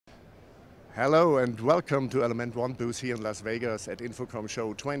Hello and welcome to Element One booth here in Las Vegas at InfoComm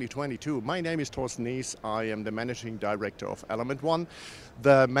Show 2022. My name is Thorsten Nies. I am the Managing Director of Element One,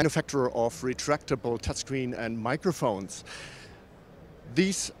 the manufacturer of retractable touchscreen and microphones.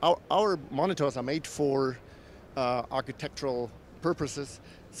 Our monitors are made for architectural purposes,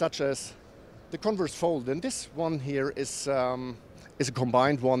 such as the converse fold. And this one here is a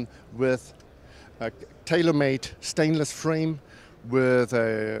combined one with a tailor-made stainless frame with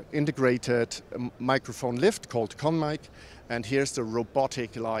an integrated microphone lift called ConMic, and here's the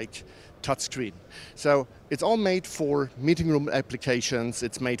robotic-like touchscreen. So it's all made for meeting room applications,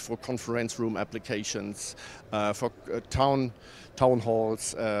 it's made for conference room applications, for town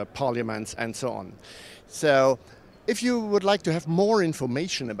halls, parliaments, and so on. So if you would like to have more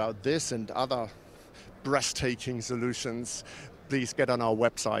information about this and other breathtaking solutions, please get on our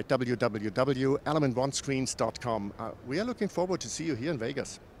website, www.elementonescreens.com. We are looking forward to see you here in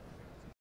Vegas.